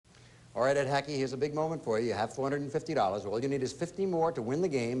All right, Ed Hackey, here's a big moment for you. You have $450. All you need is 50 more to win the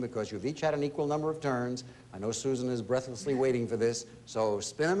game because you've each had an equal number of turns. I know Susan is breathlessly waiting for this, so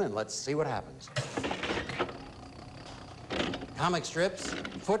spin them and let's see what happens. Comic strips,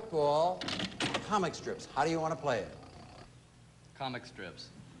 football, comic strips. How do you want to play it? Comic strips.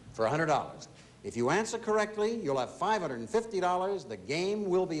 For $100. If you answer correctly, you'll have $550. The game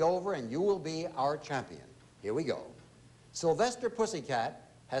will be over and you will be our champion. Here we go. Sylvester Pussycat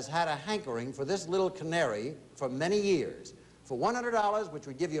has had a hankering for this little canary for many years. For $100, which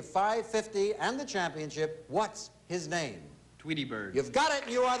would give you $550 and the championship, what's his name? Tweety Bird. You've got it,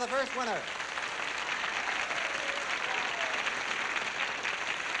 and you are the first winner.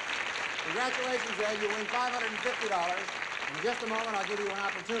 Congratulations, Ed. You win $550. In just a moment, I'll give you an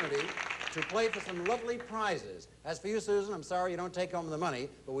opportunity to play for some lovely prizes. As for you, Susan, I'm sorry you don't take home the money,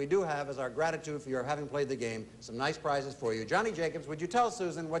 but we do have, as our gratitude for your having played the game, some nice prizes for you. Johnny Jacobs, would you tell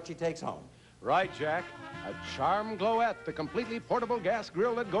Susan what she takes home? Right, Jack. A Charm Glowette, the completely portable gas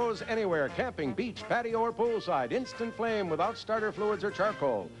grill that goes anywhere, camping, beach, patio, or poolside. Instant flame without starter fluids or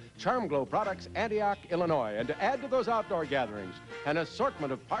charcoal. Charm Glow products, Antioch, Illinois. And to add to those outdoor gatherings, an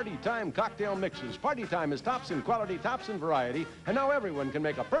assortment of party time cocktail mixes. Party time is tops in quality, tops in variety, and now everyone can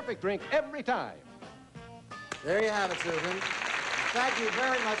make a perfect drink every time. There you have it, Susan. Thank you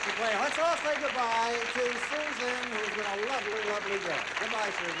very much for playing. Let's all say goodbye to Susan, who's been a lovely, lovely guest.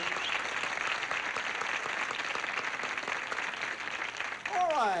 Goodbye, Susan.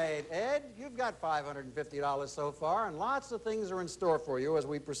 All right, Ed, you've got $550 so far, and lots of things are in store for you as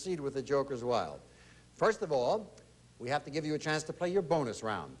we proceed with the Joker's Wild. First of all, we have to give you a chance to play your bonus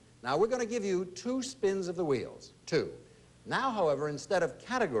round. Now, we're going to give you 2 spins of the wheels, 2. Now, however, instead of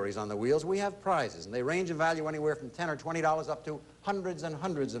categories on the wheels, we have prizes, and they range in value anywhere from $10 or $20 up to hundreds and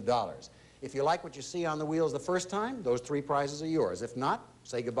hundreds of dollars. If you like what you see on the wheels the first time, those 3 prizes are yours. If not,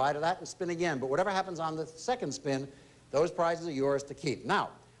 say goodbye to that and spin again. But whatever happens on the second spin, those prizes are yours to keep. Now,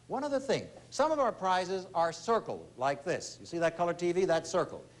 one other thing. Some of our prizes are circled like this. You see that color TV? That's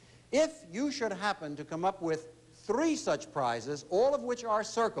circled. If you should happen to come up with 3 such prizes, all of which are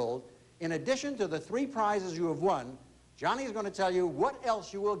circled, in addition to the 3 prizes you have won, Johnny is going to tell you what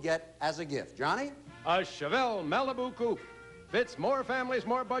else you will get as a gift. Johnny? A Chevelle Malibu Coupe. Fits more families,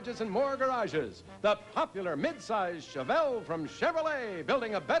 more budgets, and more garages. The popular mid-size Chevelle from Chevrolet,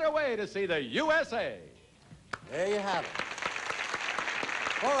 building a better way to see the USA. There you have it.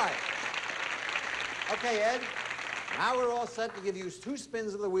 All right. Okay, Ed, now we're all set to give you 2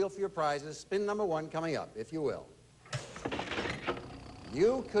 spins of the wheel for your prizes. Spin number 1 coming up, if you will.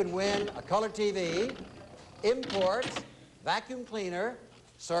 You could win a color TV, imports, vacuum cleaner,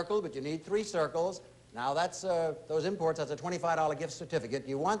 circled, but you need 3 circles. Now, that's those imports, that's a $25 gift certificate.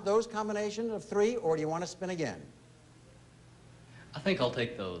 Do you want those combinations of 3, or do you want to spin again? I think I'll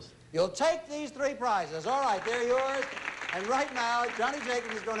take those. You'll take these 3 prizes. All right, they're yours. And right now, Johnny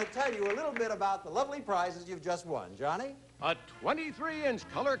Jacobs is going to tell you a little bit about the lovely prizes you've just won. Johnny? A 23-inch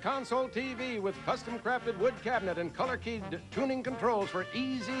color console TV with custom-crafted wood cabinet and color-keyed tuning controls for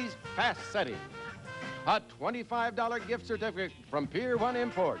easy, fast setting. A $25 gift certificate from Pier 1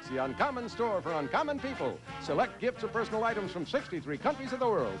 Imports, the uncommon store for uncommon people. Select gifts or personal items from 63 countries of the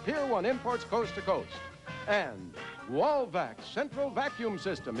world. Pier 1 Imports, coast to coast. And Wallvac Central Vacuum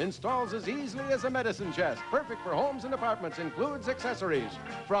System installs as easily as a medicine chest. Perfect for homes and apartments. Includes accessories.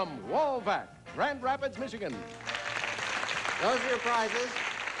 From Wallvac, Grand Rapids, Michigan. Those are your prizes.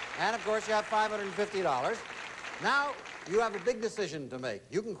 And, of course, you have $550. Now, you have a big decision to make.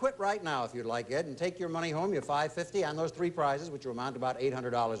 You can quit right now if you'd like, Ed, and take your money home, your $550, and those 3 prizes, which will amount to about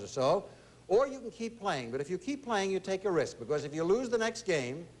 $800 or so. Or you can keep playing. But if you keep playing, you take a risk, because if you lose the next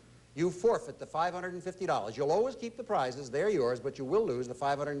game, you forfeit the $550. You'll always keep the prizes. They're yours, but you will lose the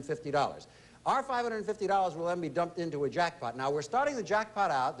 $550. Our $550 will then be dumped into a jackpot. Now, we're starting the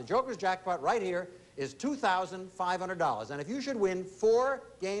jackpot out. The Joker's jackpot right here is $2,500. And if you should win 4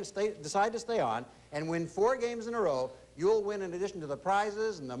 games, decide to stay on, and win 4 games in a row, you'll win, in addition to the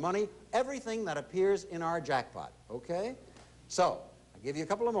prizes and the money, everything that appears in our jackpot, okay? So, I'll give you a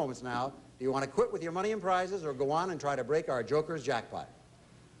couple of moments now. Do you want to quit with your money and prizes or go on and try to break our Joker's jackpot?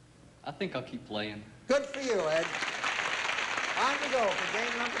 I think I'll keep playing. Good for you, Ed. Time to go for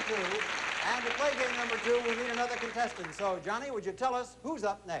game number 2. And to play game number 2, we need another contestant. So, Johnny, would you tell us who's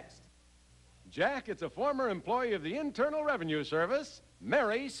up next? Jack, it's a former employee of the Internal Revenue Service,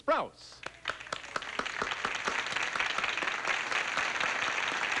 Mary Sprouse.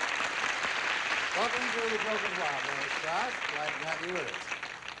 Welcome to the Joker's Wild, Mary Sprouse. Glad to have you with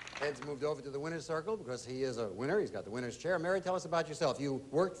us. Ed's moved over to the winner's circle because he is a winner. He's got the winner's chair. Mary, tell us about yourself. You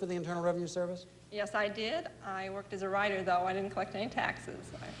worked for the Internal Revenue Service? Yes, I did. I worked as a writer, though. I didn't collect any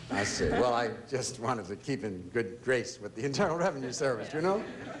taxes. I see. Well, I just wanted to keep in good grace with the Internal Revenue Service, you know?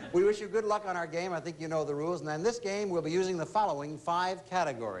 We wish you good luck on our game. I think you know the rules. And in this game, we'll be using the following 5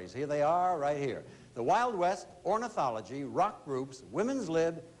 categories. Here they are, right here. The Wild West, ornithology, rock groups, women's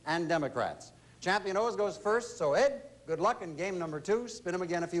lib, and Democrats. Champion always goes first, so Ed, good luck in game number 2. Spin them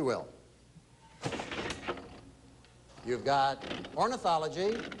again if you will. You've got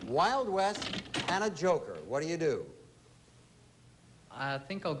ornithology, Wild West, and a joker. What do you do? I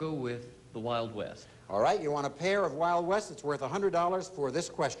think I'll go with the Wild West. All right, you want a pair of Wild West. It's worth $100 for this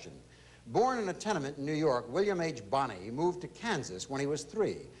question. Born in a tenement in New York, William H. Bonney moved to Kansas when he was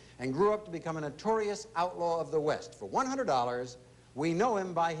 3 and grew up to become a notorious outlaw of the West. For $100, we know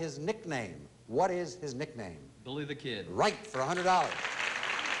him by his nickname. What is his nickname? Billy the Kid. Right, for $100. All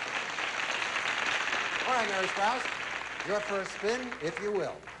right, Mary Strauss, your first spin, if you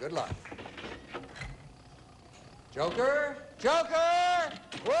will. Good luck. Joker, Joker!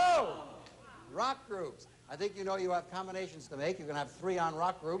 Whoa! Rock groups. I think you know you have combinations to make. You can have 3 on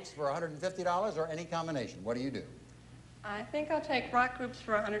rock groups for $150 or any combination. What do you do? I think I'll take rock groups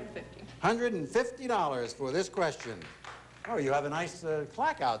for $150. $150 for this question. Oh, you have a nice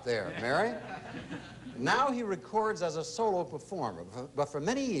claque out there, Mary. Now he records as a solo performer, but for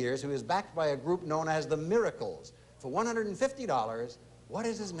many years he was backed by a group known as the Miracles. For $150, what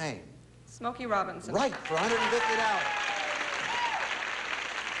is his name? Smokey Robinson. Right, for $150.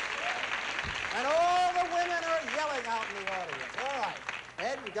 And all the women are yelling out in the audience. All right.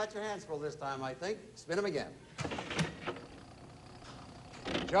 Ed, you got your hands full this time, I think. Spin them again.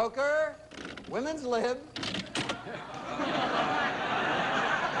 Joker, women's lib.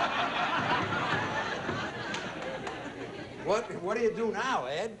 What do you do now,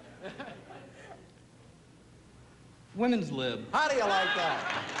 Ed? Women's lib. How do you like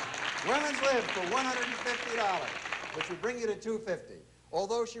that? Women's lib for $150, which would bring you to $250.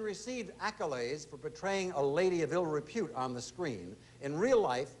 Although she received accolades for portraying a lady of ill repute on the screen, in real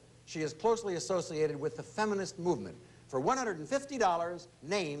life, she is closely associated with the feminist movement. For $150,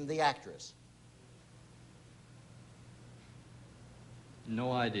 name the actress.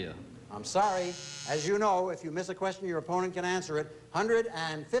 No idea. I'm sorry. As you know, if you miss a question, your opponent can answer it.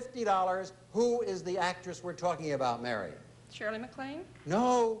 $150. Who is the actress we're talking about, Mary? Shirley MacLaine.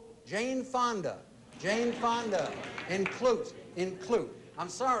 No, Jane Fonda. Jane Fonda in Clute. In Clute. I'm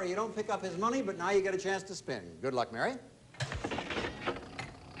sorry you don't pick up his money, but now you get a chance to spin. Good luck, Mary.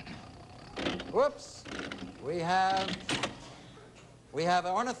 Whoops. We have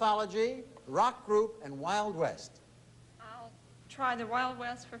ornithology, rock group, and Wild West. I'll try the Wild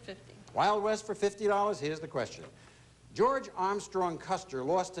West for $50. Wild West for $50. Here's the question. George Armstrong Custer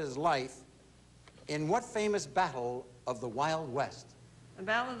lost his life in what famous battle of the Wild West? The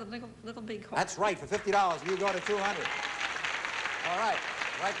Battle of the Little Big Horn. That's right, for $50. You go to $200. All right,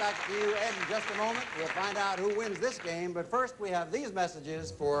 right back to you, Ed, in just a moment. We'll find out who wins this game, but first we have these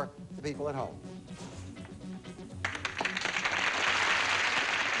messages for the people at home.